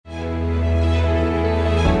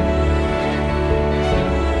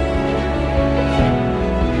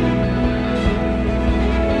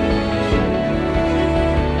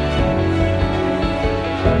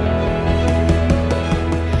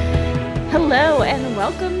Hello and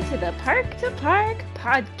welcome to the Park to Park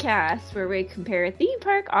podcast, where we compare theme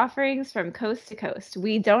park offerings from coast to coast.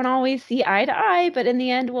 We don't always see eye to eye, but in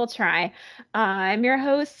the end, we'll try. I'm your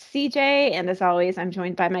host, CJ, and as always, I'm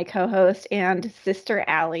joined by my co-host and sister,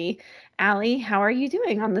 Alli. Alli, how are you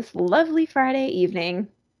doing on this lovely Friday evening?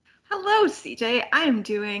 Hello, CJ. I am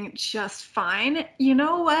doing just fine. You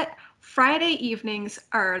know what? Friday evenings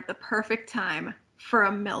are the perfect time for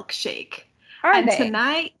a milkshake. Are And they?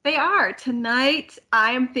 tonight, they are. Tonight,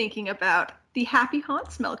 I am thinking about the Happy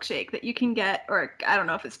Haunts milkshake that you can get, or I don't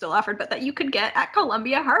know if it's still offered, but that you could get at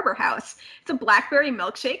Columbia Harbor House. It's a blackberry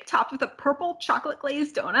milkshake topped with a purple chocolate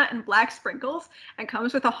glazed donut and black sprinkles, and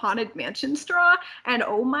comes with a Haunted Mansion straw. And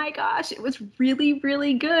oh my gosh, it was really,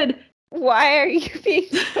 really good. Why are you being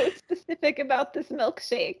so specific about this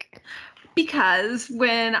milkshake? Because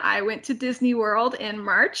when I went to Disney World in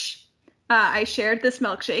March, I shared this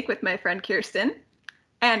milkshake with my friend Kirsten,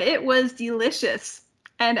 and it was delicious.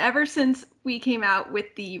 And ever since we came out with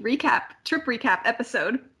the trip recap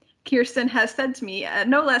episode, Kirsten has said to me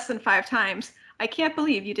no less than 5 times, "I can't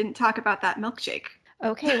believe you didn't talk about that milkshake."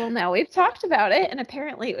 Okay, well, now we've talked about it, and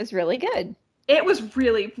apparently it was really good. It was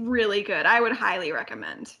really, really good. I would highly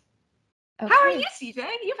recommend. Okay. How are you, CJ?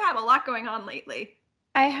 You've had a lot going on lately.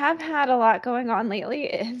 I have had a lot going on lately.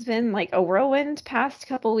 It has been like a whirlwind past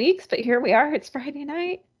couple weeks, but here we are. It's Friday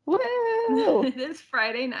night. Woo! It is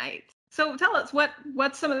Friday night. So tell us,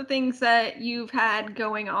 what's some of the things that you've had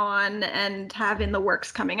going on and have in the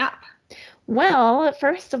works coming up? Well,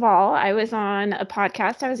 first of all, I was on a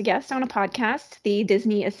podcast. I was a guest on a podcast, the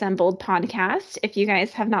Disney Assembled podcast. If you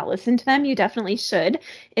guys have not listened to them, you definitely should.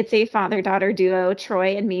 It's a father-daughter duo,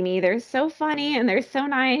 Troy and Mimi. They're so funny and they're so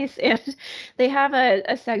nice. And they have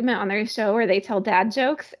a segment on their show where they tell dad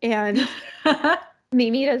jokes, and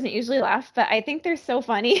Mimi doesn't usually laugh, but I think they're so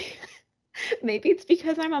funny. Maybe it's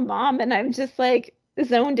because I'm a mom and I'm just like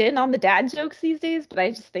zoned in on the dad jokes these days, but I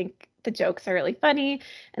just think the jokes are really funny.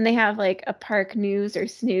 And they have like a park news or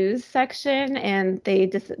snooze section, and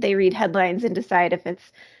they read headlines and decide if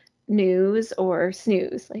it's news or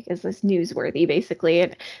snooze, like is this newsworthy basically.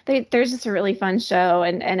 And there's just a really fun show,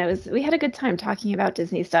 and we had a good time talking about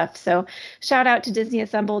Disney stuff. So shout out to Disney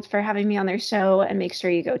Assembled for having me on their show, and make sure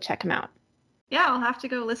you go check them out. Yeah, I'll have to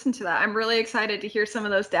go listen to that. I'm really excited to hear some of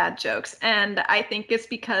those dad jokes. And I think it's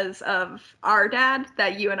because of our dad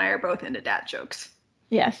that you and I are both into dad jokes.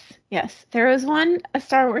 Yes. There was a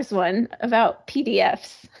Star Wars one about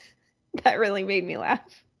PDFs that really made me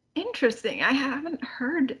laugh. Interesting. I haven't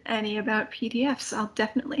heard any about PDFs. I'll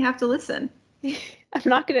definitely have to listen. I'm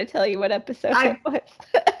not going to tell you what episode it was,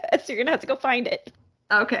 so you're going to have to go find it.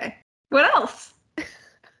 Okay. What else?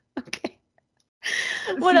 Okay.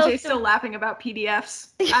 What else? Still laughing about PDFs.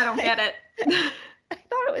 I don't get it. I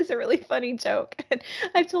thought it was a really funny joke, and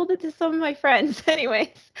I've told it to some of my friends. Anyways,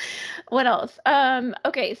 what else?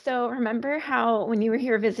 Okay, so remember how when you were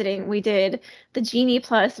here visiting, we did the Genie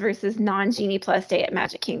Plus versus non-Genie Plus day at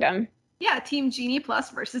Magic Kingdom? Yeah, Team Genie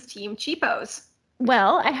Plus versus Team Cheapos.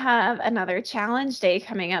 Well, I have another challenge day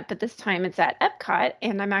coming up, but this time it's at Epcot,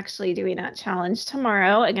 and I'm actually doing that challenge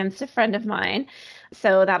tomorrow against a friend of mine.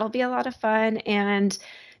 So that'll be a lot of fun, and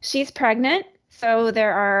she's pregnant. So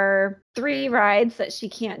there are 3 rides that she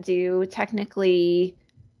can't do. Technically,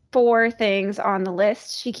 4 things on the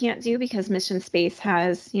list she can't do because Mission Space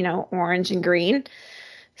has, orange and green.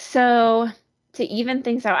 So to even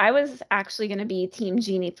things out, I was actually going to be Team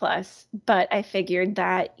Genie Plus, but I figured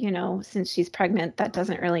that, since she's pregnant, that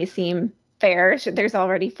doesn't really seem fair. There's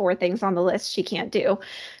already 4 things on the list she can't do.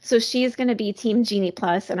 So she's going to be Team Genie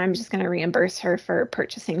Plus, and I'm just going to reimburse her for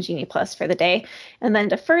purchasing Genie Plus for the day. And then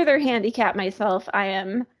to further handicap myself, I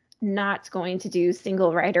am not going to do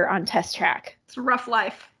single rider on Test Track. It's a rough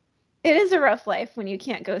life. It is a rough life when you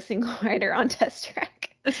can't go single rider on Test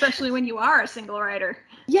Track. Especially when you are a single rider.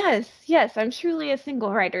 Yes, I'm truly a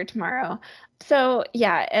single rider tomorrow. So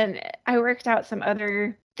yeah, and I worked out some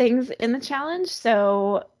other things in the challenge,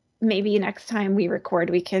 so maybe next time we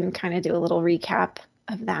record, we can kind of do a little recap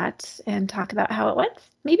of that and talk about how it went,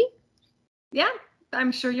 maybe? Yeah,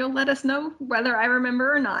 I'm sure you'll let us know whether I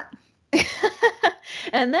remember or not.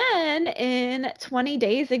 And then in 20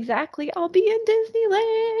 days exactly, I'll be in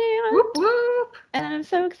Disneyland. Whoop, whoop. And I'm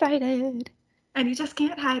so excited. And you just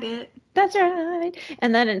can't hide it. That's right.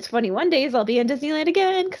 And then in 21 days, I'll be in Disneyland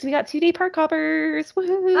again because we got 2-day park hoppers.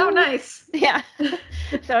 Woo-hoo. Oh, nice. Yeah.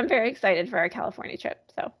 So I'm very excited for our California trip.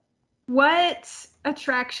 So what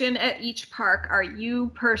attraction at each park are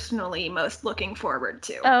you personally most looking forward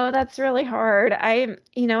to? Oh, that's really hard. I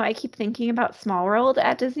keep thinking about Small World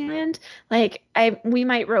at Disneyland. Like we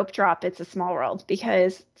might rope drop It's a Small World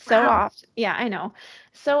because so Wow. often, yeah, I know.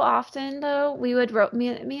 So often though, we would rope me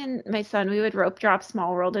and my son, we would rope drop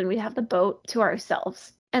Small World and we'd have the boat to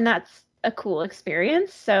ourselves. And that's a cool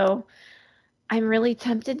experience. So I'm really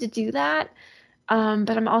tempted to do that.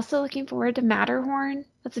 But I'm also looking forward to Matterhorn.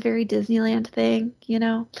 That's a very Disneyland thing, you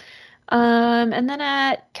know. And then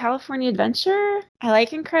at California Adventure, I like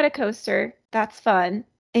Incredicoaster. That's fun.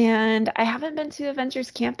 And I haven't been to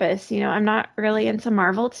Adventures Campus. I'm not really into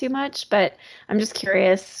Marvel too much, but I'm just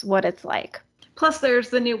curious what it's like. Plus, there's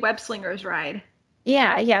the new Web Slingers ride.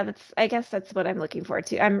 Yeah, I guess that's what I'm looking forward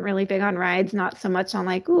to. I'm really big on rides, not so much on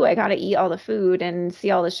like, ooh, I gotta eat all the food and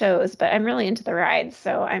see all the shows, but I'm really into the rides,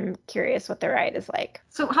 so I'm curious what the ride is like.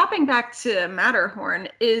 So, hopping back to Matterhorn,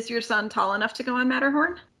 is your son tall enough to go on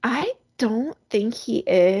Matterhorn? I don't think he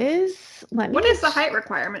is. What is the height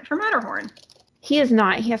requirement for Matterhorn? He is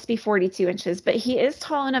not. He has to be 42 inches, but he is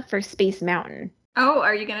tall enough for Space Mountain. Oh,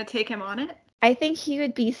 are you going to take him on it? I think he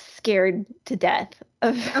would be scared to death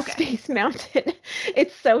of Space Mountain.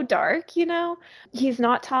 It's so dark, He's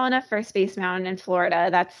not tall enough for Space Mountain in Florida.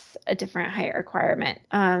 That's a different height requirement.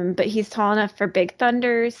 But he's tall enough for Big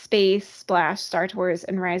Thunder, Space, Splash, Star Tours,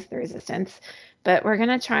 and Rise of the Resistance. But we're going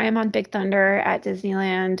to try him on Big Thunder at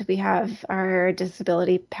Disneyland. We have our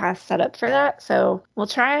disability pass set up for that. So we'll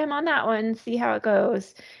try him on that one, see how it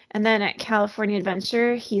goes. And then at California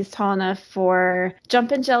Adventure, he's tall enough for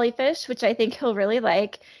Jumpin' Jellyfish, which I think he'll really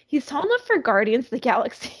like. He's tall enough for Guardians of the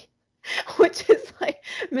Galaxy, which is like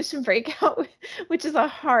Mission Breakout, which is a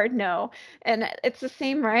hard no. And it's the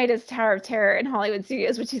same ride as Tower of Terror in Hollywood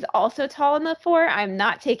Studios, which he's also tall enough for. I'm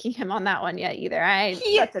not taking him on that one yet either.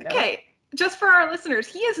 That's a no. Okay. Just for our listeners,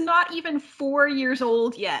 he is not even 4 years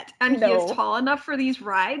old yet, and he is tall enough for these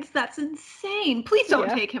rides. That's insane. Please don't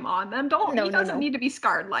take him on them. He doesn't need to be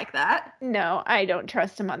scarred like that. No, I don't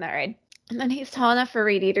trust him on that ride. And then he's tall enough for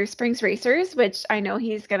Radiator Springs Racers, which I know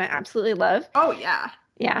he's going to absolutely love. Oh, yeah.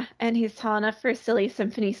 Yeah, and he's tall enough for Silly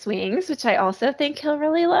Symphony Swings, which I also think he'll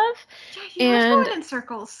really love. Yeah, he loves going in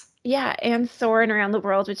circles. Yeah, and Soarin' Around the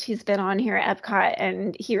World, which he's been on here at Epcot,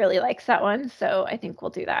 and he really likes that one, so I think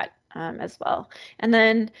we'll do that as well. And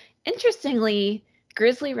then, interestingly,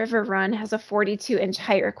 Grizzly River Run has a 42-inch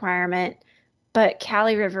height requirement, but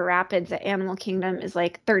Cali River Rapids at Animal Kingdom is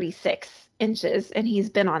like 36 inches, and he's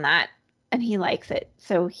been on that, and he likes it,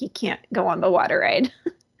 so he can't go on the water ride.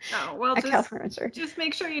 Oh, well, just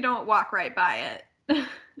make sure you don't walk right by it.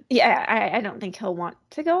 Yeah, I don't think he'll want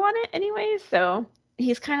to go on it anyway, so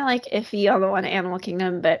he's kind of like iffy on the one at Animal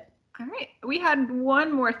Kingdom, but all right. We had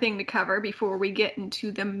one more thing to cover before we get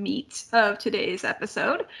into the meat of today's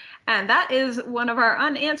episode, and that is one of our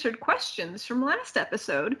unanswered questions from last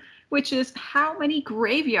episode, which is how many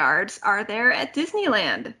graveyards are there at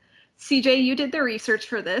Disneyland? CJ, you did the research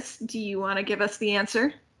for this. Do you want to give us the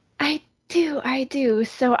answer? I do.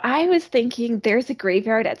 So I was thinking there's a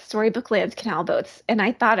graveyard at Storybook Land's Canal Boats, and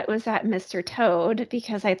I thought it was at Mr. Toad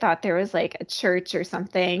because I thought there was like a church or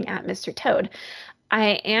something at Mr. Toad.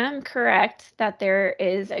 I am correct that there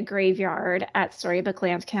is a graveyard at Storybook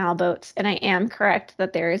Land's Canal Boats, and I am correct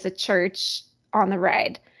that there is a church on the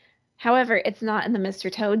ride. However, it's not in the Mr.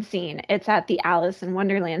 Toad scene. It's at the Alice in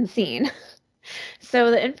Wonderland scene.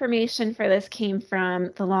 So the information for this came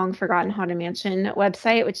from the Long Forgotten Haunted Mansion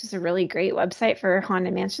website, which is a really great website for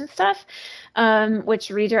Haunted Mansion stuff,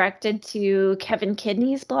 which redirected to Kevin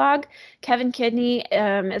Kidney's blog. Kevin Kidney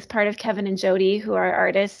is part of Kevin and Jody, who are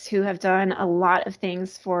artists who have done a lot of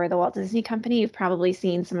things for the Walt Disney Company. You've probably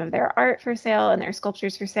seen some of their art for sale and their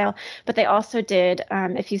sculptures for sale, but they also did,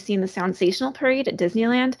 if you've seen the Soundsational Parade at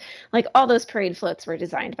Disneyland, like all those parade floats were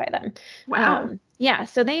designed by them. Wow. Yeah,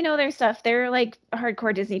 so they know their stuff. They're like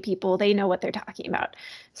hardcore Disney people. They know what they're talking about.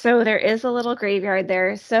 So there is a little graveyard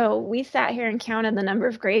there. So we sat here and counted the number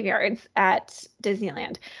of graveyards at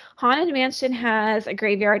Disneyland. Haunted Mansion has a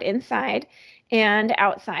graveyard inside and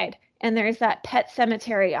outside. And there's that pet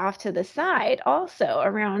cemetery off to the side also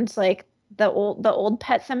around like the old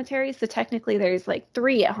pet cemetery. So technically there's like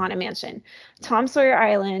 3 at Haunted Mansion. Tom Sawyer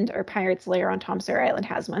Island or Pirate's Lair on Tom Sawyer Island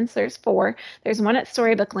has one. So there's 4. There's one at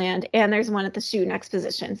Storybook Land and there's one at the Shoot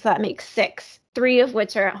Exposition. So that makes 6, 3 of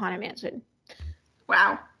which are at Haunted Mansion.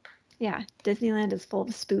 Wow. Yeah, Disneyland is full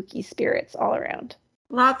of spooky spirits all around.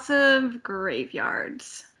 Lots of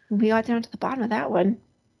graveyards. We got down to the bottom of that one.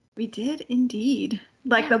 We did indeed.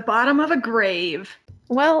 Like the bottom of a grave.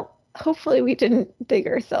 Well, hopefully we didn't dig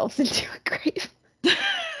ourselves into a grave.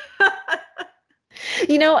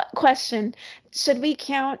 Question. Should we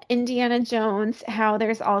count Indiana Jones, how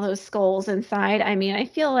there's all those skulls inside? I mean, I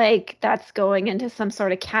feel like that's going into some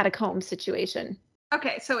sort of catacomb situation.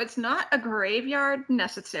 Okay, so it's not a graveyard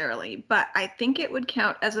necessarily, but I think it would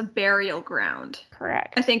count as a burial ground.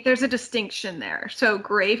 Correct. I think there's a distinction there. So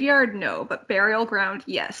graveyard, no, but burial ground,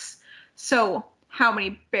 yes. So how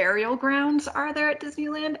many burial grounds are there at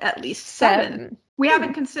Disneyland? At least 7. We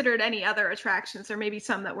haven't considered any other attractions. There may be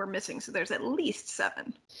some that we're missing, so there's at least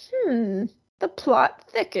 7. The plot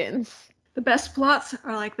thickens. The best plots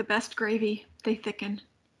are like the best gravy. They thicken.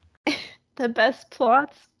 The best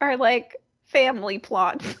plots are like family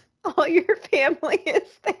plots. All your family is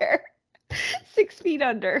there. 6 feet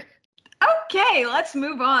under. Okay, let's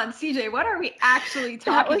move on. CJ, what are we actually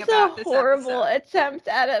talking about this That was a horrible attempt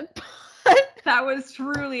at a pun. That was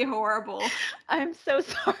truly horrible. I'm so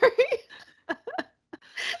sorry.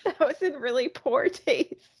 That was in really poor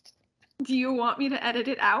taste. Do you want me to edit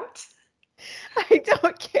it out? I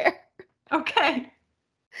don't care. Okay.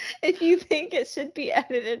 If you think it should be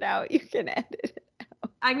edited out, you can edit it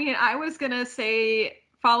out. I mean, I was going to say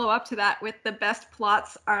follow up to that with the best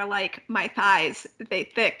plots are like my thighs. They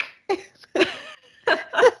thick.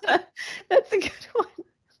 That's a good one.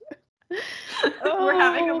 We're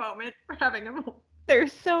having a moment.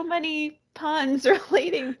 There's so many puns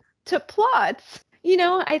relating to plots.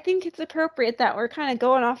 I think it's appropriate that we're kind of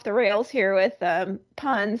going off the rails here with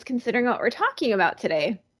puns, considering what we're talking about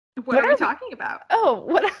today. What are we talking about? Oh,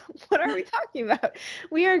 what are we talking about?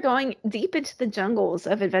 We are going deep into the jungles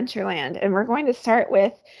of Adventureland, and we're going to start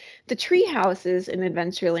with the tree houses in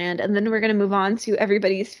Adventureland, and then we're going to move on to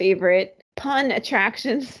everybody's favorite pun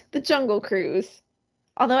attractions, the Jungle Cruise.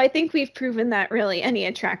 Although I think we've proven that really any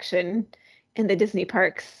attraction in the Disney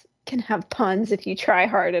parks can have puns if you try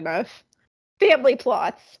hard enough. Family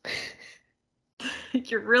plots.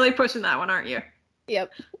 You're really pushing that one, aren't you?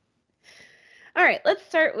 Yep. All right, let's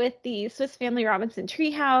start with the Swiss Family Robinson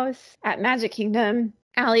Treehouse at Magic Kingdom.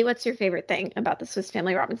 Alli, what's your favorite thing about the Swiss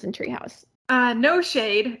Family Robinson Treehouse? No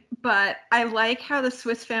shade, but I like how the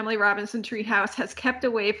Swiss Family Robinson Treehouse has kept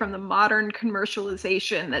away from the modern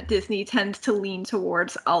commercialization that Disney tends to lean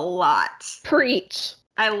towards a lot. Preach.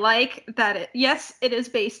 I like that it is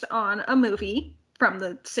based on a movie from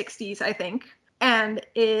the 60s, I think, and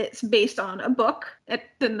it's based on a book.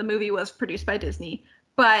 Then the movie was produced by Disney,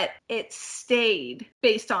 but it stayed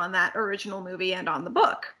based on that original movie and on the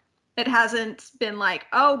book. It hasn't been like,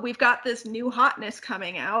 oh, we've got this new hotness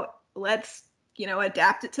coming out. Let's,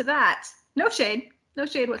 adapt it to that. No shade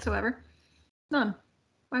whatsoever. None.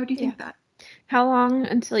 Why would you think that? How long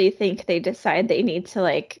until you think they decide they need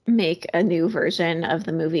to make a new version of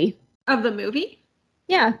the movie? Of the movie?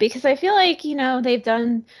 Yeah, because I feel like, they've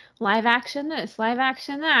done live action this, live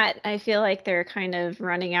action that. I feel like they're kind of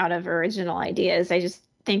running out of original ideas. I just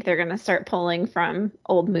think they're going to start pulling from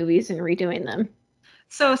old movies and redoing them.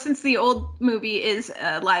 So since the old movie is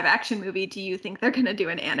a live action movie, do you think they're going to do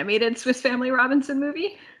an animated Swiss Family Robinson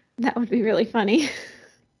movie? That would be really funny.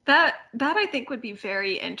 That I think would be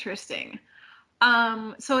very interesting.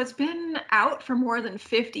 So it's been out for more than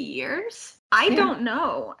 50 years. I don't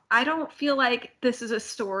know. I don't feel like this is a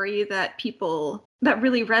story that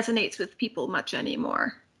really resonates with people much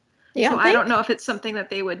anymore. So I don't know if it's something that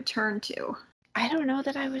they would turn to. I don't know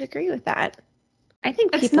that I would agree with that. I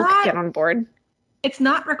think people could get on board. It's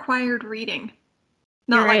not required reading.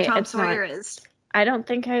 Not like Tom Sawyer is. I don't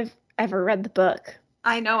think I've ever read the book.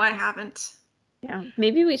 I know I haven't. Yeah,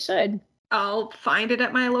 maybe we should. I'll find it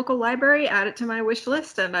at my local library, add it to my wish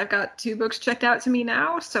list, and I've got 2 books checked out to me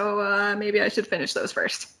now, so maybe I should finish those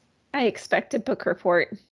first. I expect a book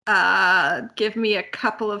report. Give me a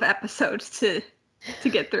couple of episodes to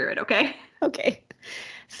get through it, okay? Okay.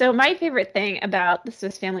 So my favorite thing about the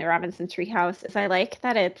Swiss Family Robinson Treehouse is I like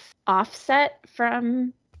that it's offset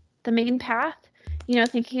from the main path.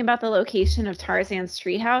 Thinking about the location of Tarzan's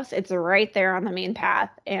treehouse, it's right there on the main path,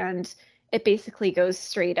 and it basically goes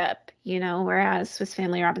straight up, whereas Swiss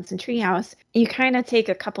Family Robinson Treehouse, you kind of take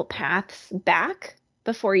a couple paths back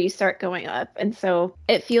before you start going up. And so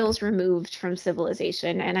it feels removed from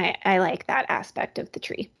civilization. And I like that aspect of the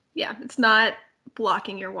tree. Yeah, it's not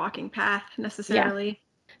blocking your walking path necessarily.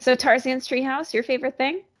 Yeah. So Tarzan's Treehouse, your favorite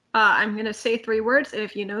thing? I'm going to say 3 words. And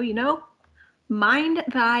if you know, you know. Mind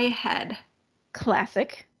thy head.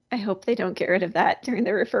 Classic. I hope they don't get rid of that during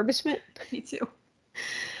the refurbishment. Me too.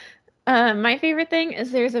 My favorite thing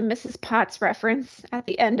is there's a Mrs. Potts reference at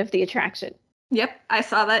the end of the attraction. Yep, I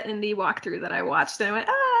saw that in the walkthrough that I watched, and I went,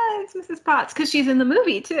 Yes, Mrs. Potts, because she's in the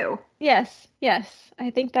movie too. Yes, yes. I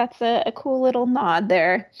think that's a cool little nod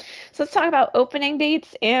there. So let's talk about opening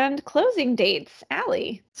dates and closing dates.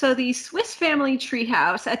 Allie. So the Swiss Family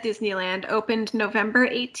Treehouse at Disneyland opened November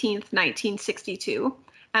 18th, 1962,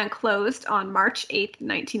 and closed on March 8th,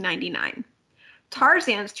 1999.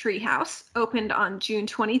 Tarzan's Treehouse opened on June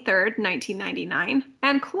 23rd, 1999,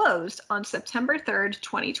 and closed on September 3rd,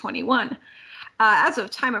 2021. As of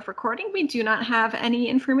time of recording, we do not have any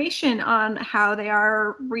information on how they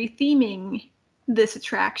are retheming this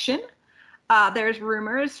attraction. There's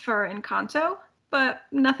rumors for Encanto, but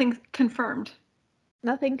nothing confirmed.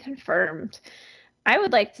 Nothing confirmed. I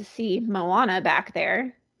would like to see Moana back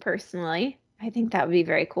there, personally. I think that would be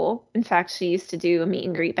very cool. In fact, she used to do a meet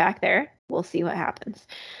and greet back there. We'll see what happens.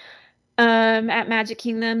 At Magic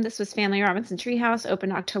Kingdom, this was Family Robinson Treehouse,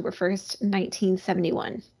 opened October 1st,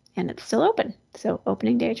 1971. And it's still open. So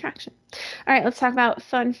opening day attraction. All right, let's talk about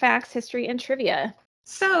fun facts, history, and trivia.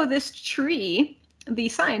 So this tree, the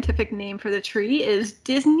scientific name for the tree is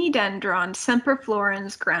Disneydendron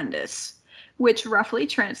semperflorens grandis, which roughly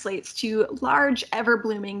translates to large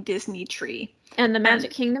ever-blooming Disney tree. And the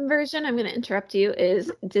Magic Kingdom version, I'm going to interrupt you,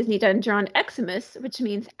 is Disneydendron eximus, which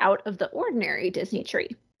means out of the ordinary Disney tree.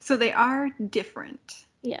 So they are different.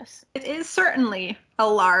 Yes. It is certainly a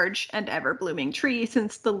large and ever-blooming tree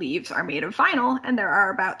since the leaves are made of vinyl and there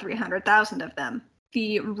are about 300,000 of them.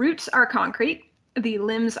 The roots are concrete. The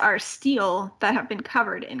limbs are steel that have been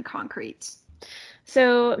covered in concrete.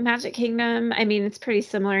 So Magic Kingdom, I mean, it's pretty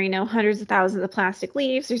similar, hundreds of thousands of plastic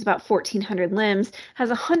leaves. There's about 1,400 limbs, has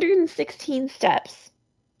 116 steps.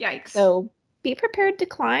 Yikes. So be prepared to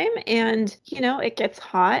climb, and it gets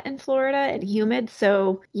hot in Florida and humid,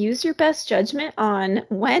 so use your best judgment on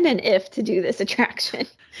when and if to do this attraction.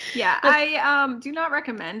 Yeah, I do not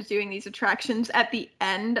recommend doing these attractions at the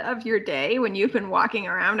end of your day when you've been walking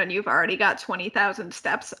around and you've already got 20,000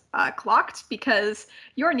 steps clocked, because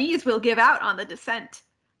your knees will give out on the descent.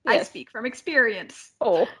 Yes. I speak from experience.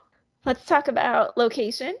 Oh, let's talk about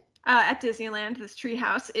location. At Disneyland, this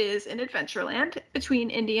treehouse is in Adventureland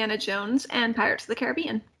between Indiana Jones and Pirates of the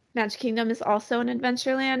Caribbean. Magic Kingdom is also in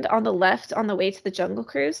Adventureland on the left on the way to the Jungle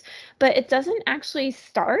Cruise, but it doesn't actually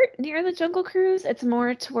start near the Jungle Cruise. It's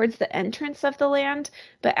more towards the entrance of the land,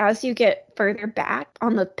 but as you get further back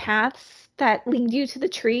on the paths that lead you to the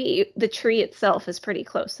tree itself is pretty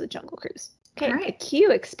close to the Jungle Cruise. Okay, right. The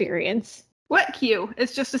queue experience. What queue?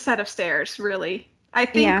 It's just a set of stairs, really. I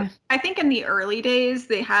think in the early days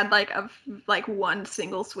they had like one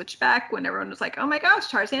single switchback when everyone was like, "Oh my gosh,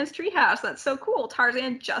 Tarzan's Treehouse, that's so cool.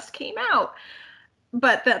 Tarzan just came out."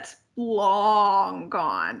 But that's long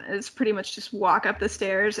gone. It's pretty much just walk up the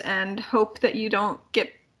stairs and hope that you don't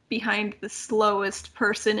get behind the slowest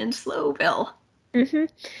person in Slowville. Mm-hmm.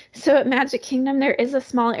 So at Magic Kingdom, there is a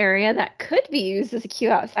small area that could be used as a queue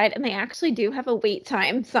outside, and they actually do have a wait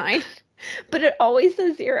time sign. But it always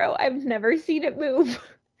says 0. I've never seen it move.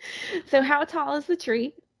 So how tall is the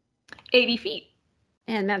tree? 80 feet.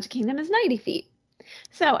 And Magic Kingdom is 90 feet.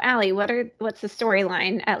 So, Allie, what's the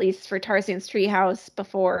storyline, at least for Tarzan's Treehouse,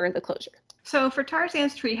 before the closure? So for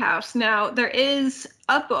Tarzan's Treehouse, now there is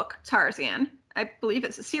a book, Tarzan. I believe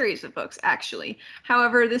it's a series of books, actually.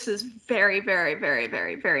 However, this is very, very, very,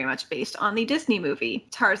 very, very much based on the Disney movie,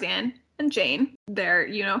 Tarzan and Jane.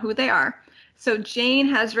 You know who they are. So Jane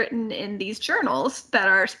has written in these journals that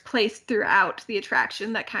are placed throughout the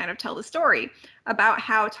attraction that kind of tell the story about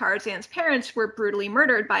how Tarzan's parents were brutally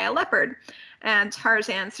murdered by a leopard. And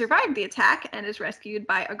Tarzan survived the attack and is rescued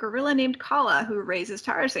by a gorilla named Kala, who raises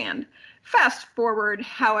Tarzan. Fast forward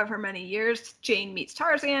however many years, Jane meets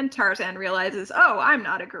Tarzan. Tarzan realizes, oh, I'm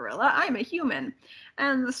not a gorilla, I'm a human.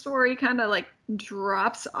 And the story kind of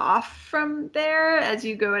drops off from there as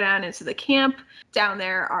you go down into the camp. Down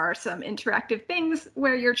there are some interactive things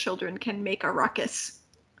where your children can make a ruckus.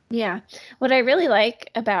 Yeah. What I really like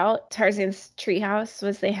about Tarzan's Treehouse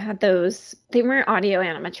was they weren't audio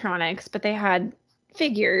animatronics, but they had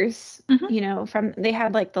figures, they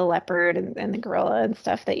had the leopard and the gorilla and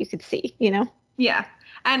stuff that you could see, Yeah.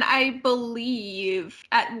 And I believe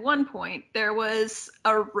at one point there was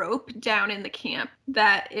a rope down in the camp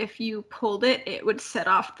that if you pulled it, it would set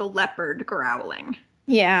off the leopard growling.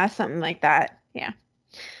 Yeah, something like that. Yeah.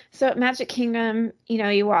 So at Magic Kingdom,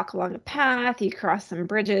 you walk along a path, you cross some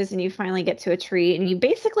bridges, and you finally get to a tree, and you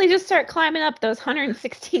basically just start climbing up those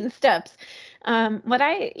 116 steps.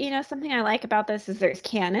 Something I like about this is there's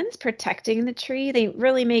cannons protecting the tree. They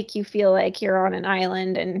really make you feel like you're on an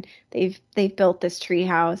island and they've built this tree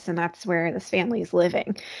house and that's where this family's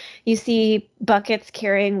living. You see buckets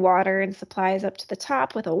carrying water and supplies up to the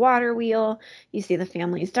top with a water wheel. You see the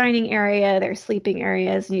family's dining area, their sleeping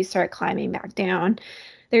areas, and you start climbing back down.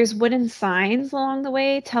 There's wooden signs along the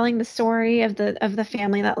way telling the story of the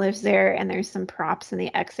family that lives there, and there's some props in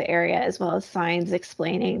the exit area as well as signs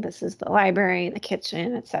explaining this is the library, the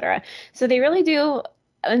kitchen, etc. So they really do,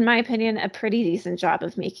 in my opinion, a pretty decent job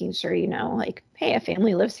of making sure you know, like, hey, a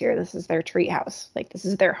family lives here. This is their treehouse. Like, this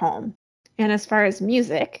is their home. And as far as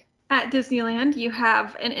music, at Disneyland, you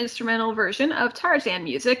have an instrumental version of Tarzan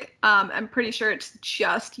music. I'm pretty sure it's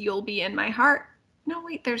just You'll Be in My Heart. No,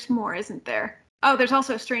 wait, there's more, isn't there? Oh, there's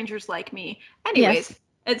also Strangers Like Me. Anyways, yes.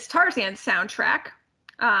 It's Tarzan's soundtrack.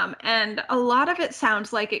 And a lot of it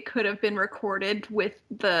sounds like it could have been recorded with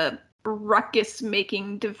the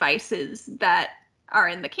ruckus-making devices that are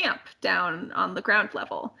in the camp down on the ground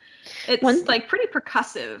level. It's like pretty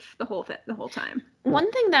percussive the whole time.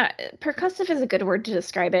 One thing that percussive is a good word to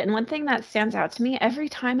describe it, and one thing that stands out to me every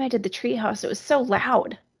time I did the treehouse, it was so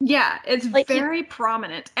loud. Yeah, it's like very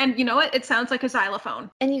prominent. And you know what? It sounds like a xylophone.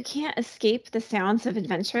 And you can't escape the sounds of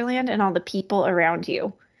Adventureland and all the people around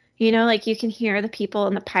you. You know, like you can hear the people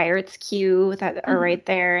in the Pirates queue that are right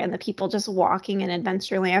there and the people just walking in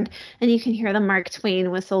Adventureland. And you can hear the Mark Twain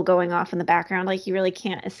whistle going off in the background. Like you really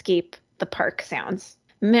can't escape the park sounds.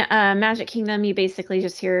 Magic Kingdom, you basically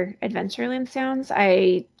just hear Adventureland sounds.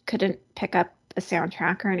 I couldn't pick up a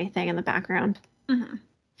soundtrack or anything in the background. Mm-hmm.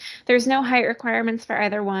 There's no height requirements for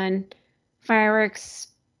either one. Fireworks,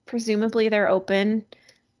 presumably they're open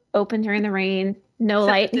during the rain. No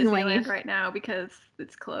lightning lane right now because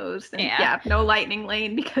it's closed. And yeah, no lightning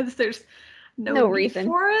lane because there's no reason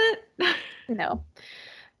for it. No.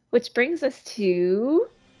 Which brings us to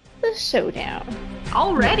the showdown.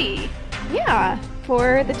 Already? Yeah,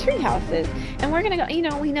 for the tree houses. And we're going to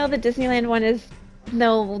go, we know the Disneyland one is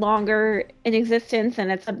no longer in existence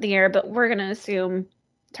and it's up in the air, but we're going to assume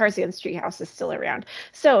Tarzan's treehouse is still around.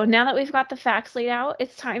 So now that we've got the facts laid out,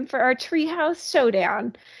 it's time for our treehouse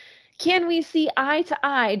showdown. Can we see eye to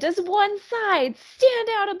eye? Does one side stand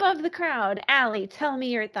out above the crowd? Alli, tell me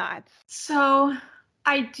your thoughts. So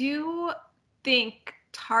I do think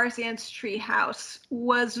Tarzan's treehouse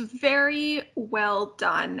was very well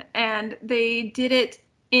done, and they did it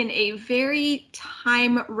in a very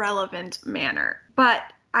time-relevant manner.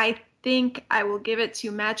 But I think I will give it to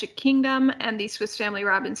Magic Kingdom and the Swiss Family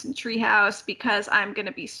Robinson Treehouse because I'm going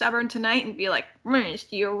to be stubborn tonight and be like, it's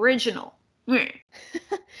the original.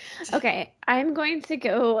 Okay, I'm going to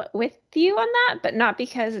go with you on that, but not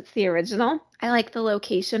because it's the original. I like the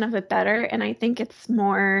location of it better, and I think it's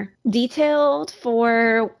more detailed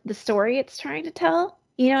for the story it's trying to tell.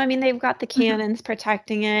 They've got the cannons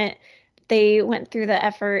protecting it. They went through the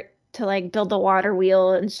effort to like build the water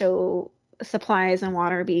wheel and show supplies and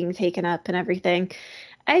water being taken up and everything.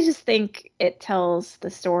 I just think it tells the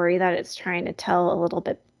story that it's trying to tell a little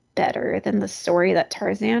bit better than the story that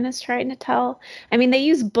Tarzan is trying to tell. They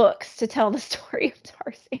use books to tell the story of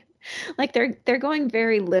Tarzan. Like they're going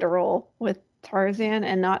very literal with Tarzan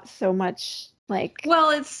and not so much like. Well,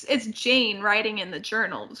 it's Jane writing in the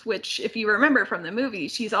journals, which if you remember from the movie,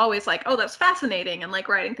 she's always like, oh, that's fascinating, and like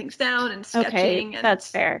writing things down and sketching. Okay, that's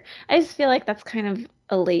fair. I just feel like that's kind of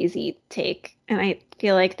a lazy take, and I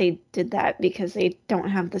feel like they did that because they don't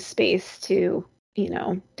have the space to,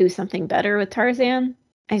 do something better with Tarzan.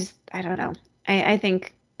 I don't know. I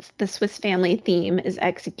think the Swiss family theme is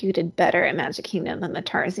executed better at Magic Kingdom than the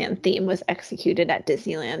Tarzan theme was executed at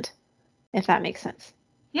Disneyland, if that makes sense.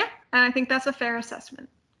 Yeah, and I think that's a fair assessment.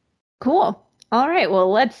 Cool. All right, well,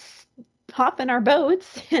 let's hop in our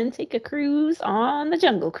boats and take a cruise on the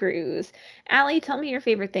Jungle Cruise. Alli, tell me your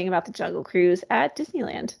favorite thing about the Jungle Cruise at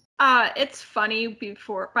Disneyland. It's funny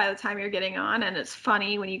by the time you're getting on, and it's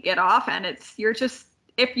funny when you get off, and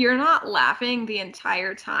if you're not laughing the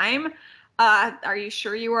entire time, are you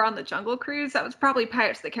sure you were on the Jungle Cruise? That was probably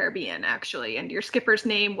Pirates of the Caribbean, actually. And your skipper's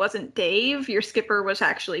name wasn't Dave. Your skipper was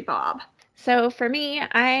actually Bob. So for me,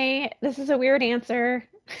 this is a weird answer,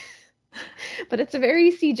 but it's a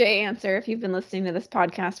very CJ answer if you've been listening to this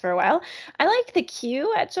podcast for a while. I like the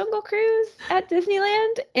queue at Jungle Cruise at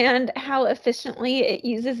Disneyland and how efficiently it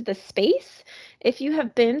uses the space. If you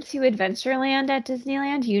have been to Adventureland at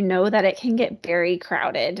Disneyland, you know that it can get very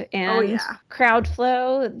crowded. And crowd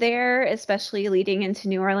flow there, especially leading into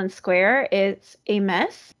New Orleans Square, it's a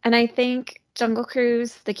mess. And I think Jungle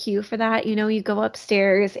Cruise, the queue for that, you go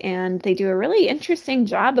upstairs and they do a really interesting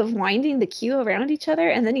job of winding the queue around each other.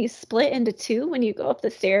 And then you split into two when you go up the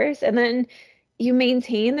stairs. And then you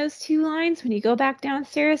maintain those two lines when you go back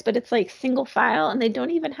downstairs, but it's like single file and they don't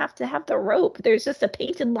even have to have the rope. There's just a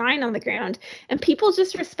painted line on the ground and people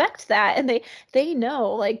just respect that and they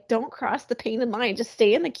know like don't cross the painted line, just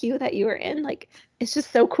stay in the queue that you are in. Like it's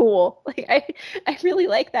just so cool. Like I really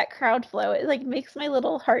like that crowd flow. It like makes my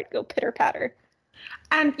little heart go pitter patter.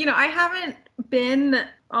 And, I haven't been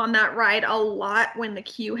on that ride a lot when the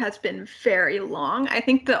queue has been very long. I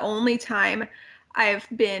think the only time I've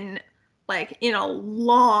been like in a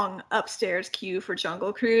long upstairs queue for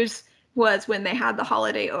Jungle Cruise was when they had the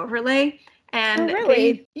holiday overlay. And Oh,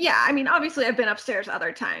 really? I mean, obviously I've been upstairs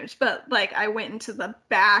other times, but like I went into the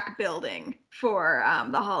back building for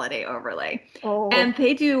the holiday overlay. Oh, And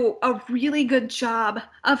they do a really good job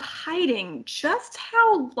of hiding just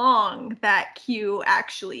how long that queue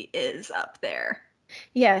actually is up there.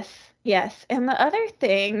 yes, yes. And the other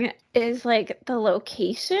thing is like the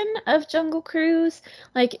location of Jungle Cruise.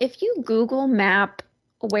 Like if you Google map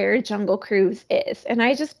where Jungle Cruise is, and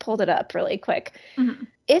I just pulled it up really quick, Mhm.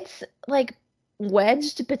 it's like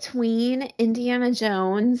wedged between Indiana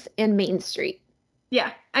Jones and Main Street.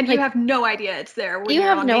 Yeah, and you Like have no idea it's there when you you're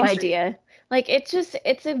have on no Main Street. idea. Like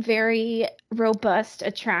it's a very robust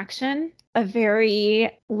attraction, a very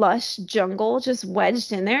lush jungle just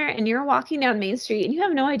wedged in there, and you're walking down Main Street and you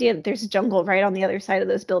have no idea that there's a jungle right on the other side of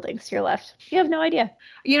those buildings to your left. You have no idea.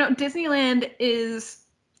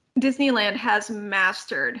 Disneyland has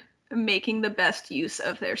mastered making the best use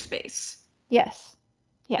of their space. Yes.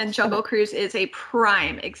 And Yes. Jungle Cruise is a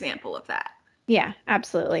prime example of that. Yeah,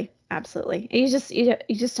 absolutely. Absolutely. You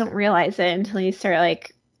just don't realize it until you start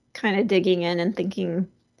like kind of digging in and thinking,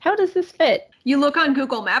 how does this fit? You look on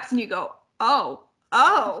Google Maps and you go, oh.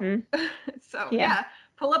 Hmm. So Yeah. yeah,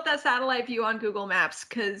 pull up that satellite view on Google Maps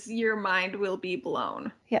because your mind will be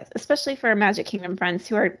blown. Yes, especially for our Magic Kingdom friends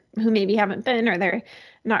who maybe haven't been or they're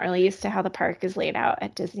not really used to how the park is laid out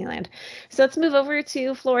at Disneyland. So let's move over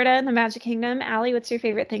to Florida and the Magic Kingdom. Allie, what's your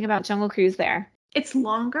favorite thing about Jungle Cruise there? It's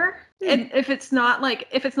longer. Hmm. And if it's not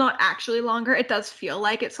actually longer, it does feel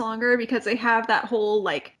like it's longer because they have that whole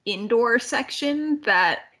like indoor section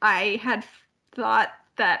that I had thought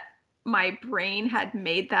that my brain had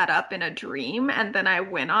made that up in a dream, and then I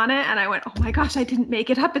went on it and I went, oh my gosh, I didn't make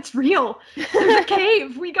it up, it's real. There's a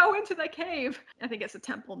cave, we go into the cave. I think it's a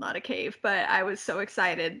temple, not a cave, but I was so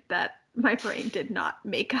excited that my brain did not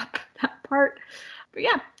make up that part. But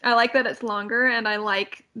yeah, I like that it's longer, and I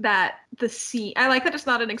like that I like that it's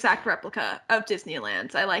not an exact replica of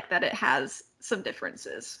Disneyland's. I like that it has some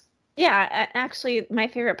differences. Yeah, actually, my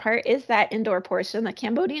favorite part is that indoor portion, the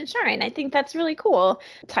Cambodian shrine. I think that's really cool.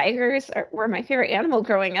 Were my favorite animal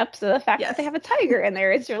growing up, so the fact that they Yes. have a tiger in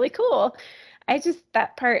there is really cool.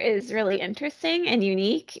 That part is really interesting and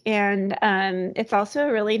unique, and it's also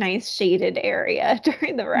a really nice shaded area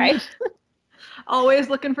during the ride. Always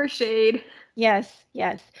looking for shade. Yes,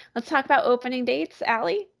 yes. Let's talk about opening dates,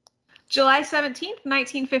 Allie. July 17th,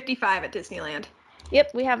 1955 at Disneyland.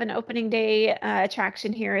 Yep, we have an opening day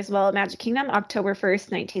attraction here as well at Magic Kingdom, October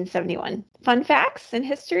 1st, 1971. Fun facts and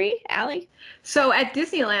history, Allie? So at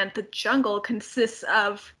Disneyland, the jungle consists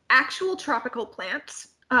of actual tropical plants,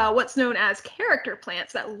 what's known as character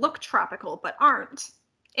plants that look tropical but aren't,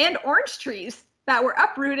 and orange trees that were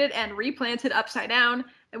uprooted and replanted upside down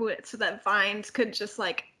so that vines could just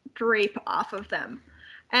like drape off of them.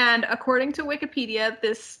 And according to Wikipedia,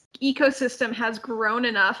 this ecosystem has grown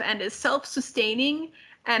enough and is self-sustaining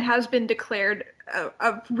and has been declared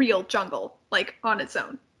a real jungle, like on its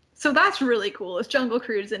own. So that's really cool. It's Jungle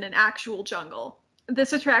Cruise in an actual jungle.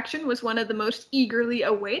 This attraction was one of the most eagerly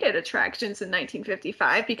awaited attractions in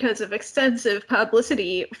 1955 because of extensive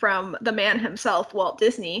publicity from the man himself, Walt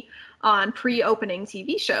Disney, on pre-opening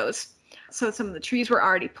TV shows. So some of the trees were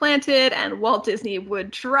already planted, and Walt Disney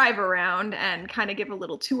would drive around and kind of give a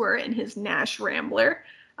little tour in his Nash Rambler.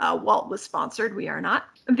 Walt was sponsored, we are not.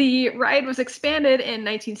 The ride was expanded in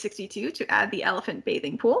 1962 to add the elephant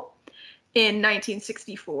bathing pool. In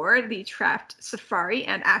 1964, the Trapped Safari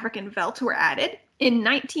and African Veldt were added. In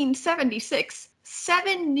 1976,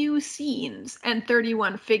 7 new scenes and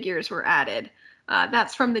 31 figures were added.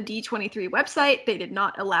 That's from the D23 website. They did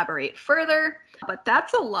not elaborate further, but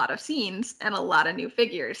that's a lot of scenes and a lot of new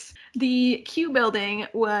figures. The Q building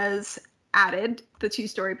was added, the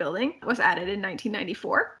 2-story building was added in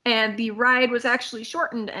 1994, and the ride was actually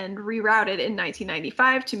shortened and rerouted in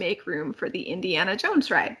 1995 to make room for the Indiana Jones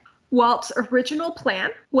ride. Walt's original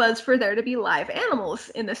plan was for there to be live animals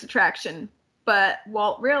in this attraction, but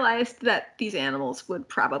Walt realized that these animals would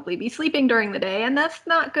probably be sleeping during the day, and that's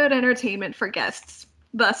not good entertainment for guests,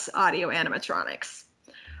 thus audio animatronics.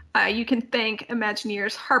 You can thank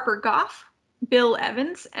Imagineers Harper Goff, Bill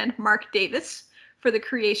Evans, and Mark Davis for the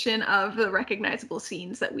creation of the recognizable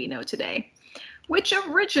scenes that we know today, which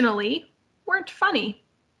originally weren't funny.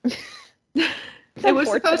 It was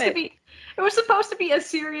supposed to be a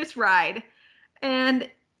serious ride, and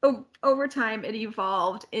over time it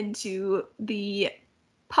evolved into the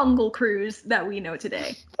Pungle Cruise that we know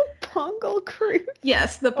today. The Pungle Cruise?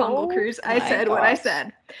 Yes, the Pungle Cruise. I said what I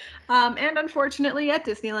said. And unfortunately at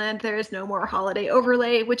Disneyland there is no more holiday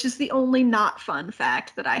overlay, which is the only not fun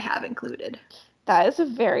fact that I have included. That is a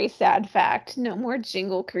very sad fact. No more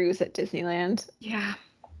Jingle Cruise at Disneyland. Yeah.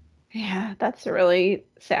 Yeah, that's really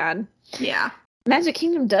sad. Yeah. Magic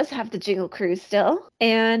Kingdom does have the Jingle Cruise still,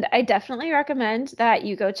 and I definitely recommend that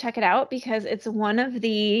you go check it out because it's one of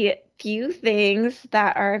the few things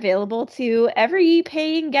that are available to every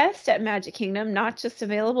paying guest at Magic Kingdom, not just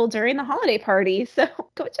available during the holiday party. So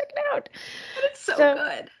go check it out. It's so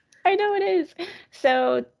good. I know it is.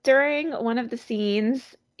 So during one of the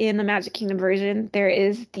scenes in the Magic Kingdom version, there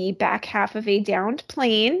is the back half of a downed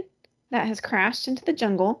plane that has crashed into the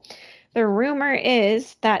jungle. The rumor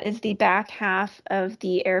is that is the back half of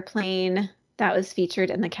the airplane that was featured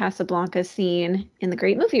in the Casablanca scene in the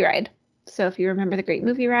Great Movie Ride. So if you remember the Great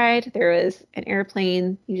Movie Ride, there was an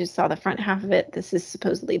airplane. You just saw the front half of it. This is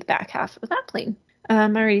supposedly the back half of that plane. I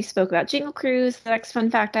already spoke about Jingle Cruise. The next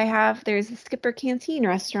fun fact I have, there's the Skipper Canteen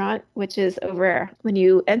restaurant, which is over when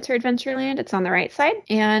you enter Adventureland. It's on the right side.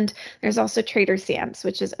 And there's also Trader Sam's,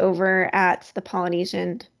 which is over at the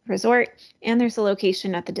Polynesian Resort. And there's a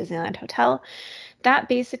location at the Disneyland Hotel. That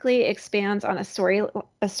basically expands on a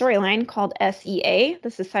storyline called SEA,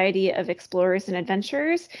 the Society of Explorers and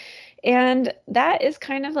Adventurers. And that is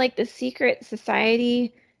kind of like the secret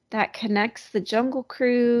society that connects the Jungle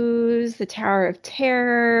Cruise, the Tower of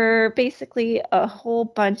Terror, basically a whole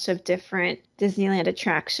bunch of different Disneyland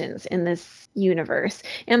attractions in this universe.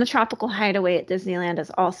 And the Tropical Hideaway at Disneyland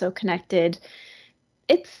is also connected.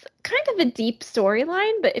 It's kind of a deep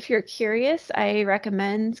storyline, but if you're curious, I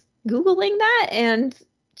recommend Googling that and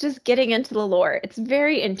just getting into the lore. It's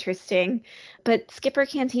very interesting. But Skipper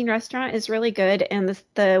Canteen Restaurant is really good, and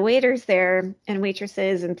the waiters there and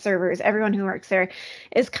waitresses and servers, everyone who works there,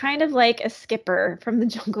 is kind of like a skipper from the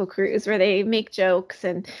Jungle Cruise, where they make jokes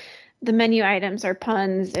and the menu items are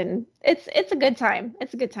puns, and it's a good time.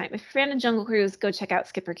 It's a good time. If you're a fan of Jungle Cruise, go check out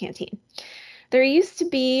Skipper Canteen. There used to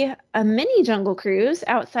be a mini Jungle Cruise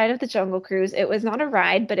outside of the Jungle Cruise. It was not a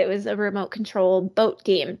ride, but it was a remote control boat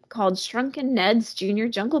game called Shrunken Ned's Junior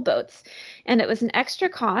Jungle Boats. And it was an extra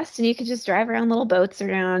cost, and you could just drive around little boats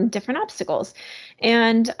around different obstacles.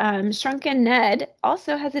 And Shrunken Ned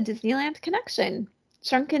also has a Disneyland connection.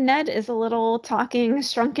 Shrunken Ned is a little talking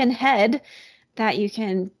shrunken head that you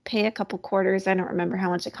can pay a couple quarters. I don't remember how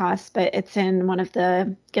much it costs, but it's in one of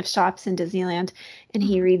the gift shops in Disneyland, and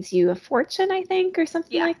he reads you a fortune, I think, or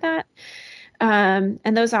something like that. And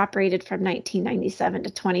those operated from 1997 to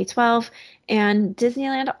 2012. And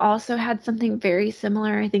Disneyland also had something very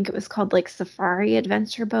similar. I think it was called like Safari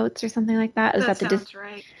Adventure Boats or something like that. That sounds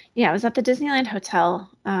right. Yeah, it was at the Disneyland Hotel,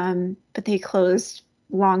 but they closed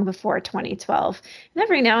long before 2012. And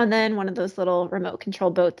every now and then, one of those little remote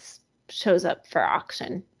control boats shows up for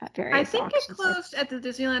auction at various I think auctions. It closed at the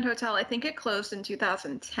Disneyland Hotel. I think it closed in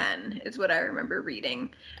 2010 is what I remember reading.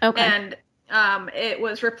 Okay. And it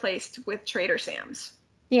was replaced with Trader Sam's.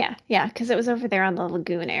 Yeah, because it was over there on the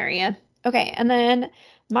lagoon area. Okay, and then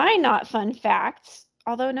my not fun fact,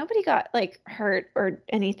 although nobody got like hurt or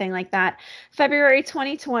anything like that, February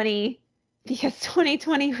 2020, because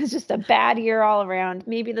 2020 was just a bad year all around.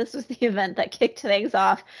 Maybe this was the event that kicked things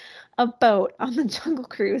off. A boat on the Jungle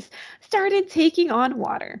Cruise started taking on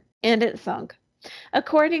water, and it sunk.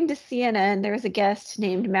 According to CNN, there was a guest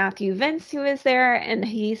named Matthew Vince who was there, and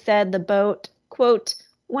he said the boat, quote,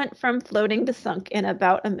 went from floating to sunk in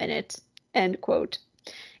about a minute, end quote.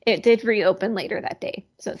 It did reopen later that day,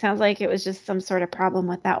 so it sounds like it was just some sort of problem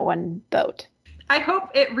with that one boat. I hope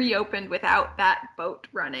it reopened without that boat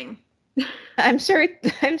running. I'm sure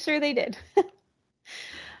they did.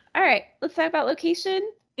 All right, let's talk about location.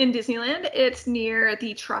 In Disneyland, it's near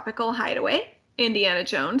the Tropical Hideaway, Indiana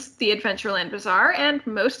Jones, the Adventureland Bazaar, and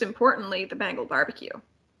most importantly, the Bengal Barbecue.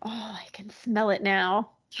 Oh, I can smell it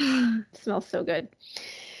now. It smells so good.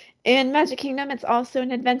 In Magic Kingdom, it's also an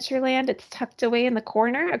Adventureland. It's tucked away in the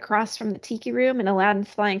corner across from the Tiki Room and Aladdin's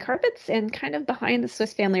Flying Carpets and kind of behind the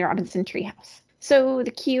Swiss Family Robinson Treehouse. So the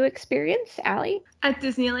queue experience, Alli? At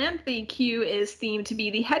Disneyland, the queue is themed to be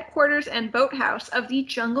the headquarters and boathouse of the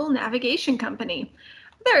Jungle Navigation Company.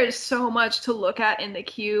 There is so much to look at in the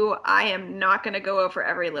queue. I am not going to go over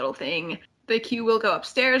every little thing. The queue will go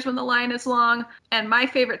upstairs when the line is long. And my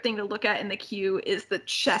favorite thing to look at in the queue is the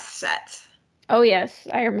chess set. Oh, yes.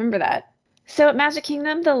 I remember that. So at Magic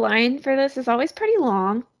Kingdom, the line for this is always pretty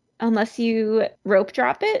long, unless you rope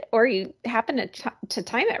drop it or you happen to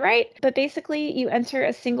time it right. But basically, you enter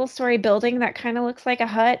a single-story building that kind of looks like a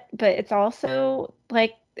hut, but it's also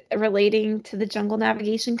like relating to the Jungle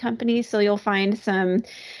Navigation Company. So you'll find some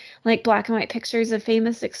like black and white pictures of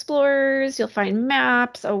famous explorers. You'll find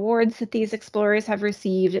maps, awards that these explorers have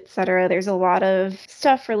received, etc. There's a lot of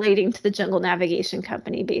stuff relating to the Jungle Navigation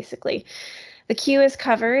Company, basically. The queue is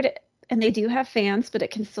covered and they do have fans, but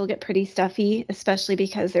it can still get pretty stuffy, especially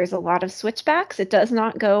because there's a lot of switchbacks. It does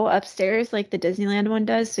not go upstairs like the Disneyland one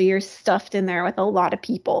does, so you're stuffed in there with a lot of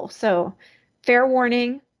people. So, fair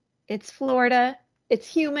warning, it's Florida. It's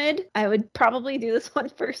humid. I would probably do this one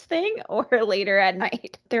first thing or later at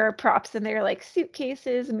night. There are props in there like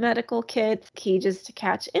suitcases, medical kits, cages to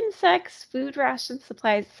catch insects, food rations,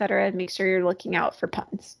 supplies, etc. Make sure you're looking out for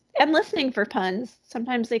puns and listening for puns.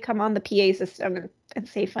 Sometimes they come on the PA system and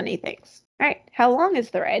say funny things. All right, how long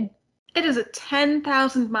is the ride? It is a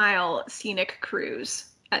 10,000-mile scenic cruise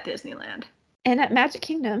at Disneyland. And at Magic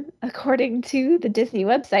Kingdom, according to the Disney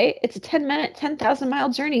website, it's a 10-minute,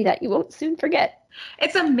 10,000-mile journey that you won't soon forget.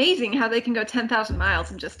 It's amazing how they can go 10,000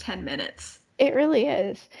 miles in just 10 minutes. It really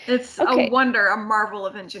is. It's a wonder, a marvel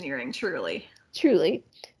of engineering, truly. Truly.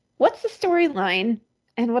 What's the storyline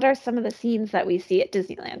and what are some of the scenes that we see at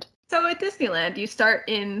Disneyland? So at Disneyland, you start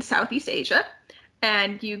in Southeast Asia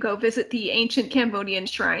and you go visit the ancient Cambodian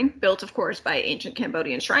shrine, built, of course, by ancient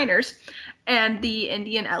Cambodian Shriners, and the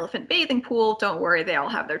Indian elephant bathing pool. Don't worry, they all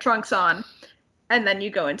have their trunks on. And then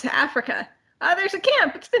you go into Africa. There's a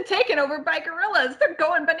camp. It's been taken over by gorillas. They're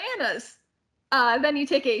going bananas. Then you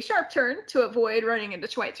take a sharp turn to avoid running into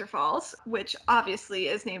Schweitzer Falls, which obviously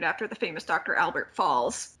is named after the famous Dr. Albert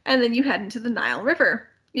Falls. And then you head into the Nile River.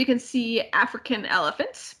 You can see African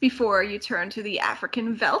elephants before you turn to the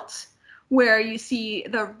African veldt, where you see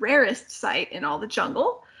the rarest sight in all the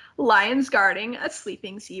jungle, lions guarding a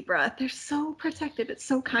sleeping zebra. They're so protective. It's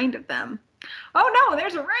so kind of them. Oh no,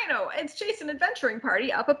 there's a rhino. It's chasing an adventuring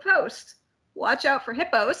party up a post. Watch out for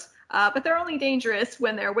hippos, but they're only dangerous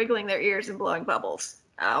when they're wiggling their ears and blowing bubbles,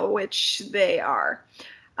 which they are.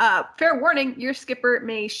 Fair warning, your skipper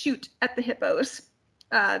may shoot at the hippos.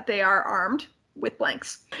 They are armed with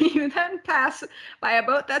blanks. You then pass by a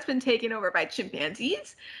boat that's been taken over by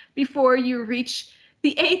chimpanzees before you reach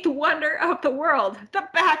the eighth wonder of the world, the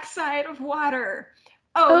backside of water.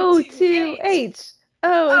 O2H.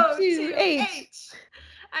 O2H.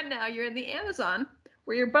 And now you're in the Amazon,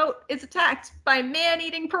 where your boat is attacked by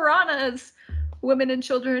man-eating piranhas. Women and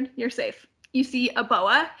children, you're safe. You see a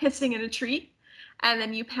boa hissing in a tree, and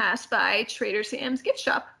then you pass by Trader Sam's gift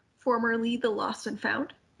shop, formerly the Lost and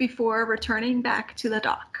Found, before returning back to the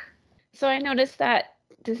dock. So I noticed that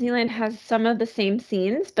Disneyland has some of the same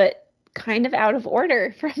scenes, but kind of out of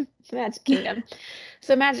order from Magic Kingdom.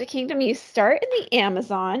 So Magic Kingdom, you start in the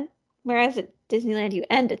Amazon, whereas at Disneyland, you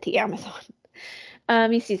end at the Amazon.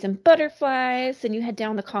 You see some butterflies, then you head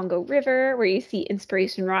down the Congo River where you see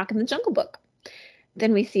Inspiration Rock and the Jungle Book.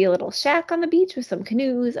 Then we see a little shack on the beach with some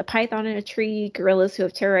canoes, a python in a tree, gorillas who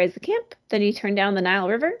have terrorized the camp. Then you turn down the Nile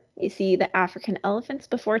River. You see the African elephants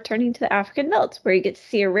before turning to the African veldt, where you get to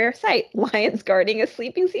see a rare sight, lions guarding a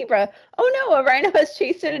sleeping zebra. Oh no, a rhino has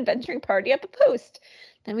chased an adventuring party up a post.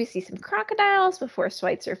 Then we see some crocodiles before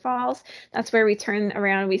Schweitzer Falls. That's where we turn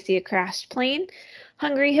around and we see a crashed plane.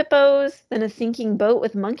 Hungry hippos, then a sinking boat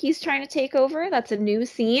with monkeys trying to take over. That's a new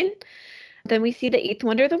scene. Then we see the eighth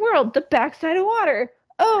wonder of the world, the backside of water.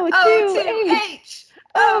 O2H.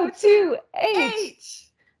 O2H.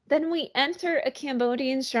 Then we enter a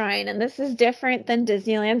Cambodian shrine, and this is different than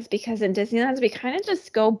Disneyland's because in Disneyland's we kind of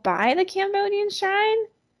just go by the Cambodian shrine.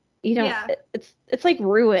 You know, it's like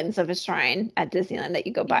ruins of a shrine at Disneyland that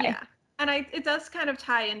you go by. Yeah. And it does kind of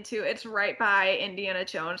tie into, it's right by Indiana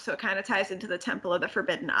Jones, so it kind of ties into the Temple of the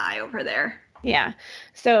Forbidden Eye over there. Yeah.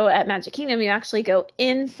 So at Magic Kingdom, you actually go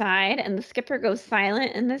inside, and the skipper goes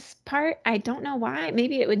silent in this part. I don't know why.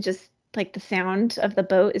 Maybe it would just, like, the sound of the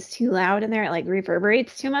boat is too loud in there. It, like,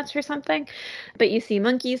 reverberates too much or something. But you see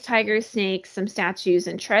monkeys, tigers, snakes, some statues,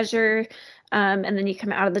 and treasure. And then you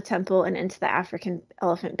come out of the temple and into the African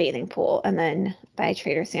elephant bathing pool, and then by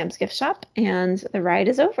Trader Sam's gift shop, and the ride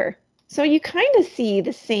is over. So you kind of see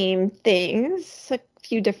the same things, a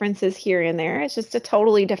few differences here and there. It's just a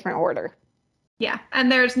totally different order. Yeah,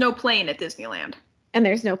 and there's no plane at Disneyland. And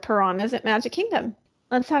there's no piranhas at Magic Kingdom.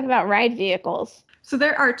 Let's talk about ride vehicles. So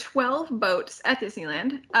there are 12 boats at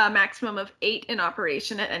Disneyland, a maximum of 8 in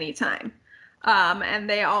operation at any time. And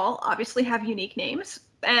they all obviously have unique names.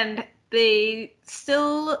 And they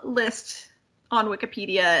still list on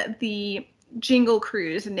Wikipedia the Jingle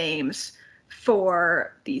Cruise names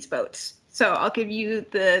for these boats. So I'll give you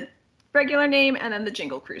the regular name and then the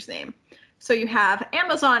Jingle Cruise name. So you have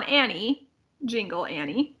Amazon Annie, Jingle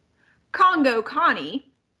Annie, Congo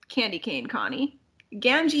Connie, Candy Cane Connie,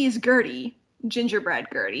 Ganges Gertie, Gingerbread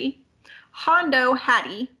Gertie, Hondo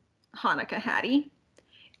Hattie, Hanukkah Hattie,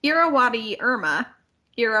 Irrawaddy Irma,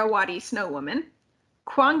 Irrawaddy Snow Woman,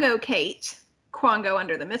 Quango Kate, Quango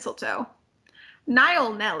Under the Mistletoe,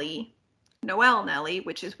 Nile Nelly, Noel Nelly,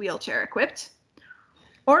 which is wheelchair equipped,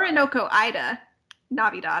 Orinoco Ida,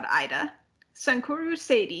 Navidad Ida, Sankuru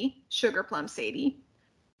Sadie, Sugar Plum Sadie,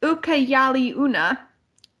 Ukayali Una,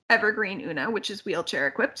 Evergreen Una, which is wheelchair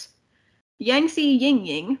equipped, Yangtze Ying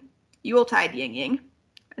Ying, Yuletide Ying Ying,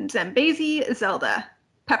 and Zambezi Zelda,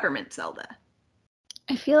 Peppermint Zelda.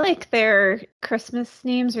 I feel like their Christmas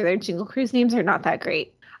names or their Jingle Cruise names are not that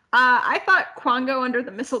great. I thought Quango Under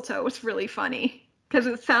the Mistletoe was really funny because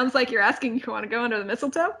it sounds like you're asking if you want to go under the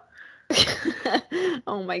mistletoe.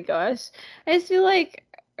 Oh my gosh. I just feel like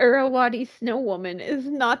Irrawaddy Snow Woman is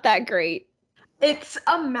not that great. It's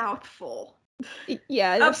a mouthful.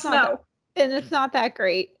 Yeah, of snow. And it's not that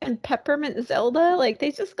great. And Peppermint Zelda, like,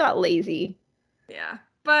 they just got lazy. Yeah.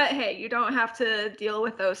 But hey, you don't have to deal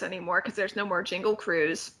with those anymore because there's no more Jingle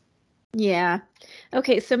Cruise. Yeah.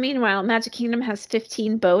 Okay, so meanwhile, Magic Kingdom has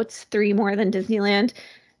 15 boats, 3 more than Disneyland.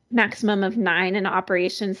 Maximum of 9 in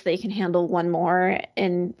operations. They can handle 1 more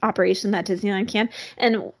in operation that Disneyland can.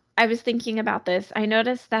 And I was thinking about this. I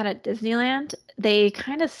noticed that at Disneyland, they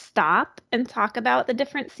kind of stop and talk about the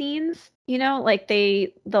different scenes. You know, like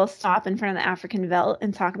they'll stop in front of the African Veldt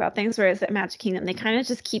and talk about things, whereas at Magic Kingdom, they kind of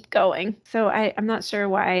just keep going. So I'm not sure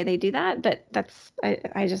why they do that, but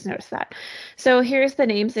I just noticed that. So here's the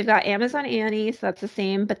names. They've got Amazon Annie, so that's the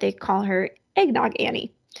same, but they call her Eggnog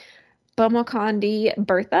Annie. Bomokondi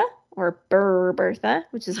Bertha, or Burr Bertha,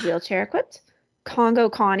 which is wheelchair equipped. Congo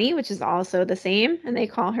Connie, which is also the same, and they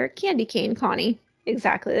call her Candy Cane Connie.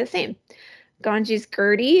 Exactly the same. Ganges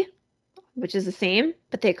Gertie, which is the same,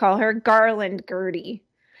 but they call her Garland Gertie.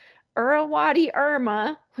 Irrawaddy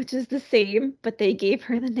Irma, which is the same, but they gave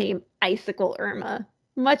her the name Icicle Irma.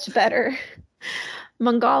 Much better.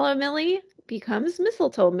 Mangala Millie becomes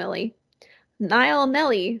Mistletoe Millie. Nile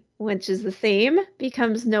Nelly, which is the same,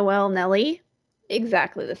 becomes Noel Nelly.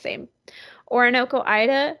 Exactly the same. Orinoco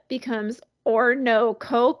Ida becomes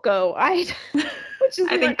Ornococo Ida, which is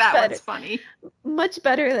I think that one's funny. Much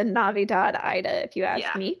better than Navidad Ida, if you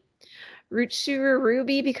ask me. Rootshurer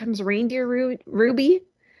Ruby becomes Reindeer Ruby.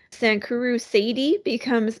 Sankuru Sadie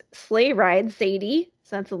becomes Sleigh Ride Sadie.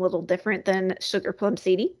 So that's a little different than Sugar Plum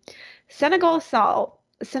Sadie. Senegal Sal,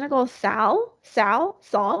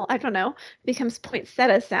 I don't know, becomes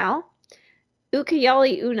Poinsettia Sal.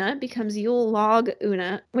 Ukayali Una becomes Yule Log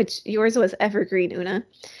Una, which yours was Evergreen Una.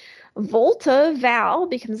 Volta Val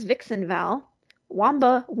becomes Vixen Val.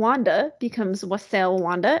 Wamba Wanda becomes Wassail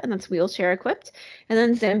Wanda, and that's wheelchair equipped. And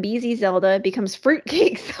then Zambezi Zelda becomes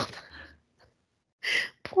Fruitcake Zelda.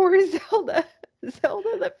 Poor Zelda. Zelda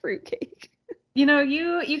the fruitcake. You know,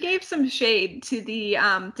 you gave some shade to the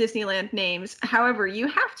Disneyland names. However, you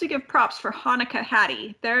have to give props for Hanukkah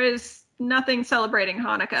Hattie. There is nothing celebrating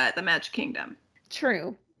Hanukkah at the Magic Kingdom.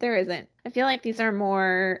 True. There isn't. I feel like these are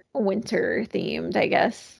more winter themed, I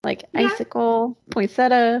guess. Like Icicle,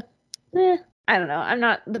 Poinsettia. I don't know. I'm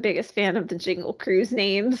not the biggest fan of the Jingle Cruise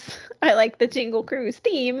names. I like the Jingle Cruise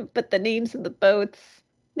theme, but the names of the boats,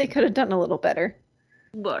 they could have done a little better.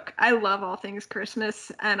 Look, I love all things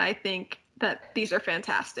Christmas, and I think that these are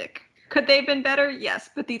fantastic. Could they have been better? Yes,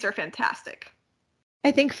 but these are fantastic.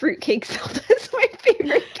 I think Fruitcake Zelda is my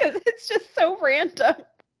favorite because it's just so random.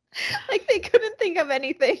 Like, they couldn't think of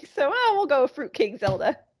anything, so we'll go with Fruitcake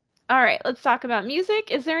Zelda. All right, let's talk about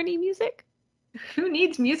music. Is there any music? Who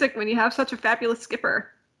needs music when you have such a fabulous skipper?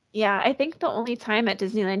 Yeah, I think the only time at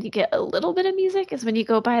Disneyland you get a little bit of music is when you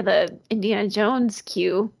go by the Indiana Jones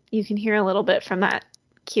queue. You can hear a little bit from that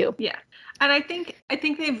queue. Yeah. And I think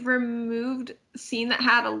they've removed a scene that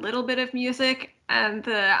had a little bit of music, and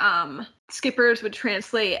the skippers would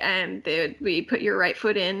translate, and we put your right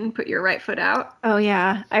foot in, put your right foot out. Oh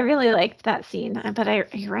yeah, I really liked that scene,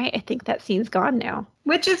 but you're right. I think that scene's gone now,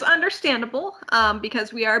 which is understandable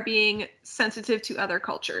because we are being sensitive to other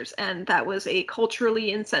cultures, and that was a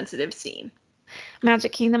culturally insensitive scene.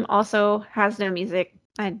 Magic Kingdom also has no music.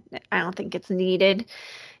 I don't think it's needed.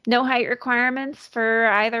 No height requirements for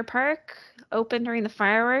either park. Open during the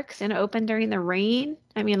fireworks and open during the rain.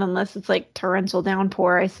 I mean, unless it's like torrential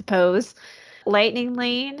downpour, I suppose. Lightning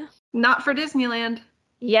Lane. Not for Disneyland.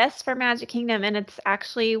 Yes, for Magic Kingdom, and it's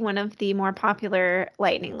actually one of the more popular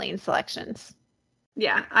Lightning Lane selections.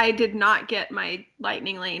 Yeah, I did not get my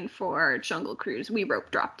Lightning Lane for Jungle Cruise. We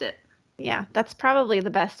rope dropped it. Yeah, that's probably the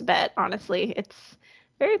best bet, honestly. It's a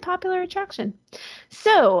very popular attraction.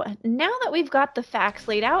 So now that we've got the facts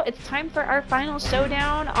laid out, it's time for our final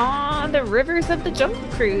showdown on the Rivers of the Jungle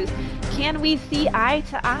Cruise. Can we see eye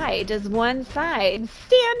to eye? Does one side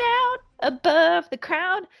stand out above the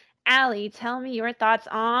crowd? Allie, tell me your thoughts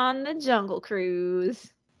on the Jungle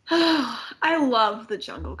Cruise. I love the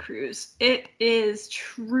Jungle Cruise. It is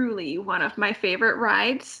truly one of my favorite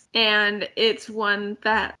rides, and it's one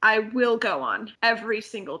that I will go on every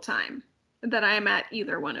single time that I am at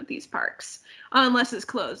either one of these parks, unless it's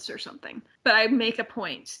closed or something. But I make a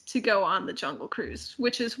point to go on the Jungle Cruise,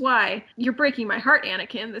 which is why you're breaking my heart,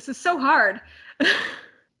 Anakin. This is so hard.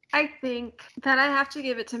 I think that I have to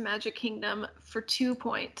give it to Magic Kingdom for 2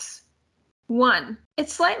 points. One,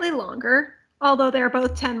 it's slightly longer. Although they're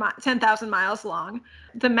both 10,000 miles long,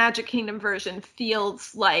 the Magic Kingdom version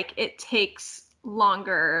feels like it takes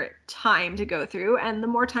longer time to go through, and the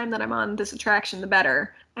more time that I'm on this attraction, the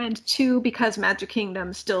better. And two, because Magic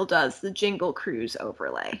Kingdom still does the Jingle Cruise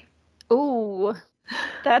overlay. Ooh,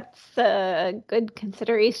 that's a good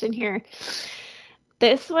consideration here.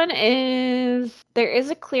 This one there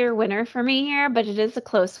is a clear winner for me here, but it is a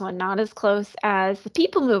close one. Not as close as the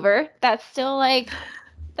People Mover. That's still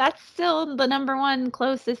the number one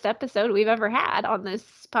closest episode we've ever had on this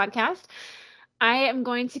podcast. I am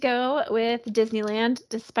going to go with Disneyland,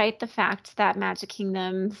 despite the fact that Magic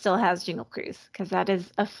Kingdom still has Jingle Cruise, because that is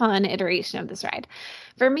a fun iteration of this ride.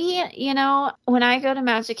 For me, when I go to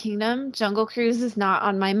Magic Kingdom, Jungle Cruise is not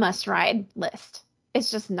on my must ride list. It's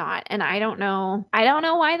just not. And I don't know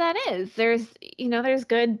why that is. There's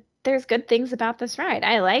good things about this ride.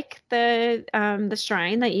 I like the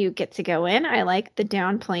shrine that you get to go in. I like the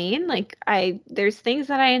down plane. There's things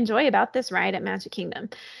that I enjoy about this ride at Magic Kingdom.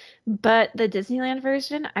 But the Disneyland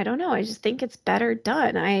version, I don't know. I just think it's better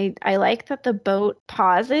done. I like that the boat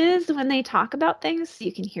pauses when they talk about things so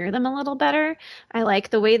you can hear them a little better. I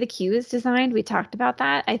like the way the queue is designed. We talked about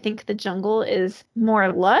that. I think the jungle is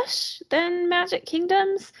more lush than Magic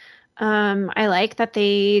Kingdom's. I like that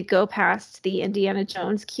they go past the Indiana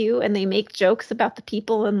Jones queue and they make jokes about the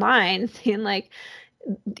people in line, saying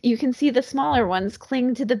you can see the smaller ones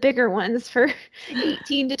cling to the bigger ones for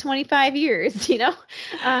 18 to 25 years,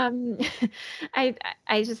 I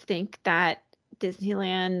just think that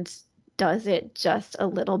Disneyland does it just a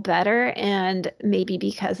little better, and maybe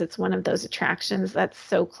because it's one of those attractions that's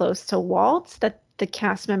so close to Walt that the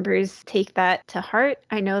cast members take that to heart.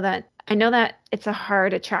 I know that it's a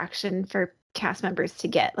hard attraction for cast members to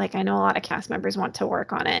get. I know a lot of cast members want to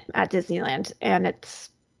work on it at Disneyland, and it's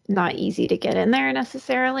not easy to get in there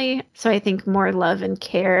necessarily. So I think more love and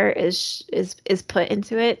care is put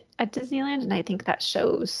into it at Disneyland, and I think that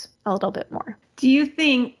shows a little bit more. Do you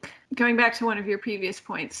think, going back to one of your previous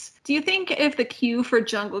points, do you think if the queue for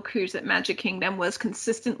Jungle Cruise at Magic Kingdom was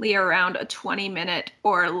consistently around a 20-minute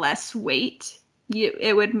or less wait,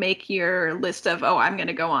 it would make your list of, I'm going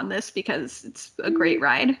to go on this because it's a great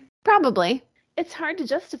ride? Probably. It's hard to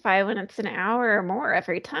justify when it's an hour or more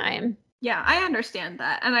every time. Yeah, I understand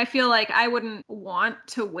that. And I feel like I wouldn't want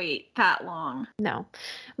to wait that long. No.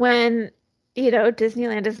 When,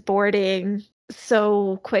 Disneyland is boarding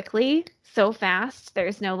so quickly, so fast,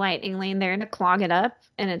 there's no lightning lane there to clog it up,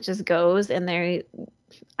 and it just goes, and I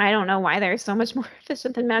don't know why they're so much more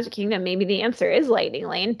efficient than Magic Kingdom. Maybe the answer is lightning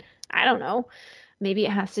lane. I don't know. Maybe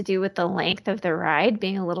it has to do with the length of the ride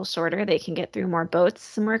being a little shorter. They can get through more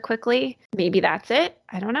boats more quickly. Maybe that's it.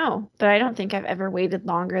 I don't know. But I don't think I've ever waited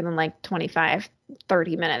longer than 25,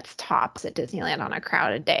 30 minutes tops at Disneyland on a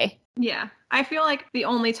crowded day. Yeah. I feel like the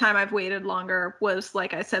only time I've waited longer was,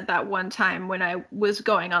 like I said, that one time when I was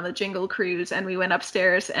going on the Jingle Cruise and we went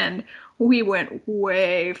upstairs and we went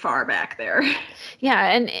way far back there.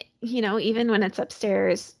 Yeah. And, even when it's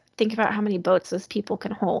upstairs, think about how many boats those people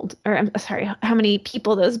can hold, or I'm sorry, how many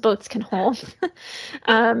people those boats can hold.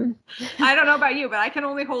 I don't know about you, but I can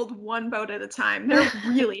only hold one boat at a time. They're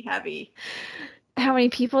really heavy. How many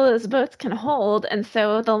people those boats can hold. And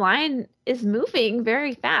so the line is moving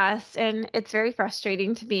very fast, and it's very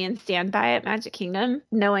frustrating to be in standby at Magic Kingdom,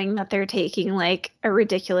 knowing that they're taking a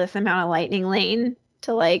ridiculous amount of lightning lane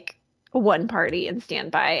to one party in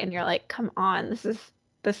standby. And you're like, come on, this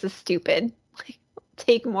is stupid.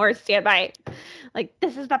 Take more standby.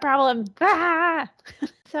 This is the problem. Ah!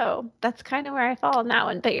 So that's kind of where I fall on that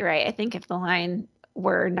one. But you're right. I think if the line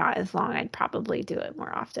were not as long, I'd probably do it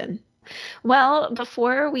more often. Well,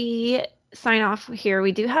 before we sign off here,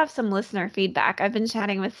 we do have some listener feedback. I've been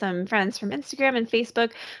chatting with some friends from Instagram and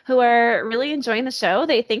Facebook who are really enjoying the show.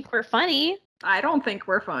 They think we're funny. I don't think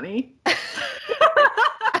we're funny.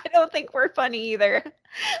 I don't think we're funny either.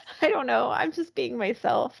 I don't know. I'm just being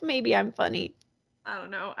myself. Maybe I'm funny. I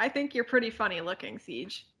don't know. I think you're pretty funny looking,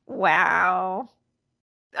 Siege. Wow.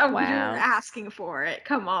 Oh, Wow. you're asking for it.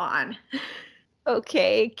 Come on.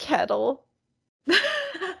 Okay, Kettle.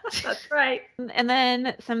 That's right. And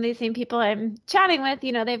then some of these same people I'm chatting with,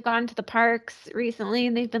 they've gone to the parks recently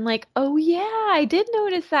and they've been like, oh yeah, I did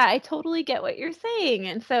notice that. I totally get what you're saying.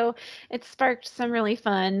 And so it sparked some really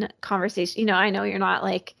fun conversation. I know you're not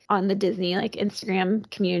like on the Disney like Instagram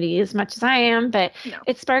community as much as I am, but No.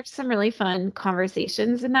 it sparked some really fun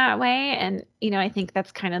conversations in that way. And, I think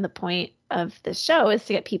that's kind of the point of the show, is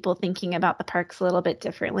to get people thinking about the parks a little bit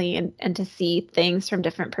differently and to see things from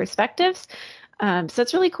different perspectives. So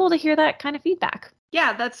it's really cool to hear that kind of feedback.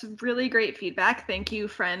 Yeah, that's really great feedback. Thank you,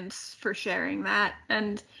 friends, for sharing that.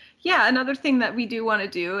 And yeah, another thing that we do want to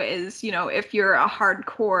do is, if you're a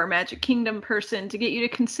hardcore Magic Kingdom person, to get you to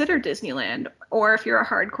consider Disneyland, or if you're a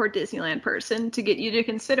hardcore Disneyland person, to get you to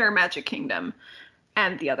consider Magic Kingdom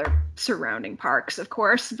and the other surrounding parks, of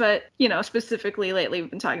course. But, specifically lately we've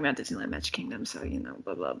been talking about Disneyland, Magic Kingdom. So,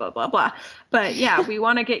 blah, blah, blah, blah, blah. But yeah, we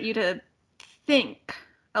want to get you to think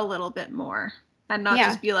a little bit more. And not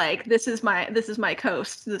just be like, this is my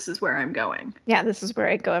coast. This is where I'm going. Yeah, this is where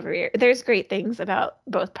I go every year. There's great things about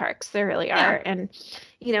both parks. There really are. And,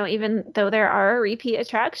 even though there are repeat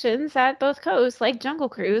attractions at both coasts, like Jungle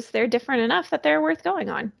Cruise, they're different enough that they're worth going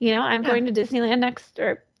on. I'm going to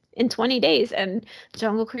Disneyland in 20 days, and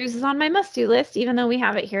Jungle Cruise is on my must-do list, even though we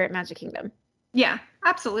have it here at Magic Kingdom. Yeah,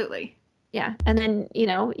 absolutely. Yeah. And then,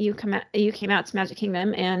 you came out to Magic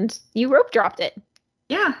Kingdom and you rope dropped it.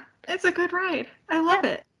 Yeah. It's a good ride. I love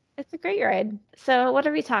it. It's a great ride. So what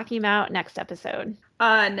are we talking about next episode?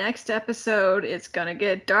 Next episode, it's going to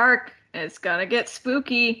get dark. It's going to get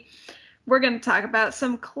spooky. We're going to talk about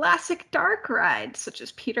some classic dark rides, such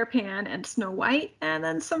as Peter Pan and Snow White, and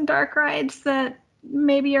then some dark rides that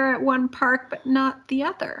maybe are at one park but not the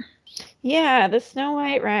other. Yeah, the Snow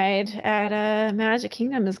White ride at Magic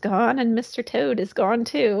Kingdom is gone, and Mr. Toad is gone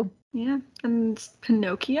too. Yeah, and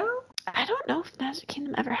Pinocchio? I don't know if Magic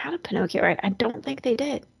Kingdom ever had a Pinocchio ride. I don't think they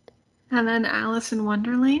did. And then Alice in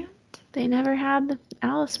Wonderland? They never had the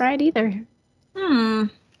Alice ride either. We'll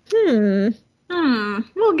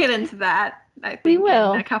get into that, I think, we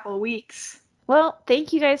will. In a couple of weeks. Well,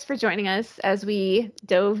 thank you guys for joining us as we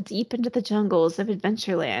dove deep into the jungles of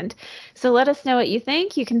Adventureland. So let us know what you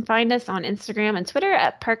think. You can find us on Instagram and Twitter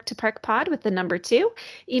at Park2Park Pod with the number 2.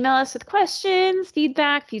 Email us with questions,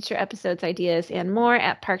 feedback, future episodes, ideas, and more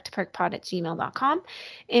at park2parkpod@gmail.com.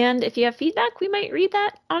 And if you have feedback, we might read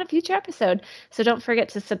that on a future episode. So don't forget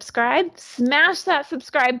to subscribe. Smash that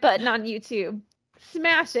subscribe button on YouTube.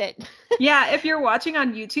 Smash it. Yeah, if you're watching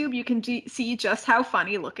on YouTube, you can see just how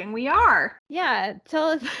funny looking we are. Yeah,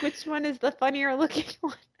 tell us which one is the funnier looking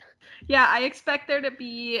one. Yeah, I expect there to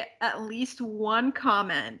be at least one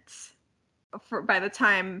comment by the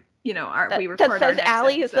time, we record our next that says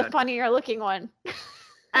Alli episode. Is the funnier looking one.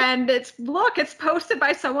 And it's posted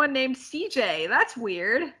by someone named CJ. That's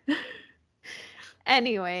weird.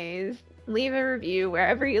 Anyways, leave a review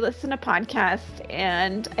wherever you listen to podcasts,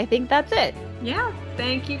 and I think that's it. Yeah,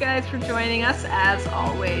 thank you guys for joining us as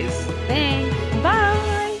always. Thanks. Bye.